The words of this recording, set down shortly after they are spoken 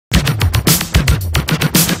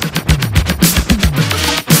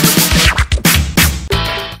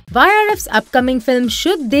YRF's upcoming film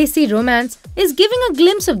Shudh Desi Romance is giving a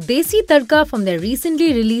glimpse of Desi Tadka from their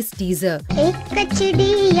recently released teaser.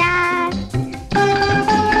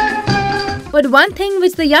 But one thing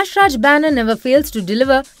which the Yash Raj banner never fails to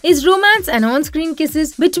deliver is romance and on-screen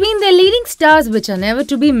kisses between their leading stars which are never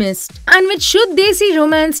to be missed. And with Shudh Desi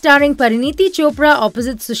Romance starring Parineeti Chopra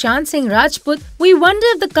opposite Sushant Singh Rajput, we wonder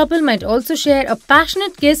if the couple might also share a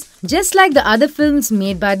passionate kiss just like the other films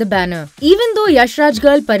made by the banner. Even though Yash Raj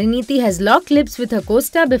girl Parineeti has locked lips with her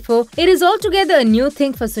co-star before, it is altogether a new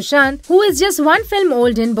thing for Sushant, who is just one film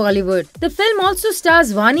old in Bollywood. The film also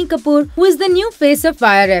stars Vaani Kapoor, who is the new face of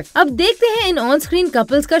YRF. अब देखते हैं in on screen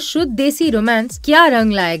couples का शुद्ध देसी romance क्या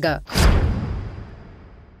रंग लाएगा।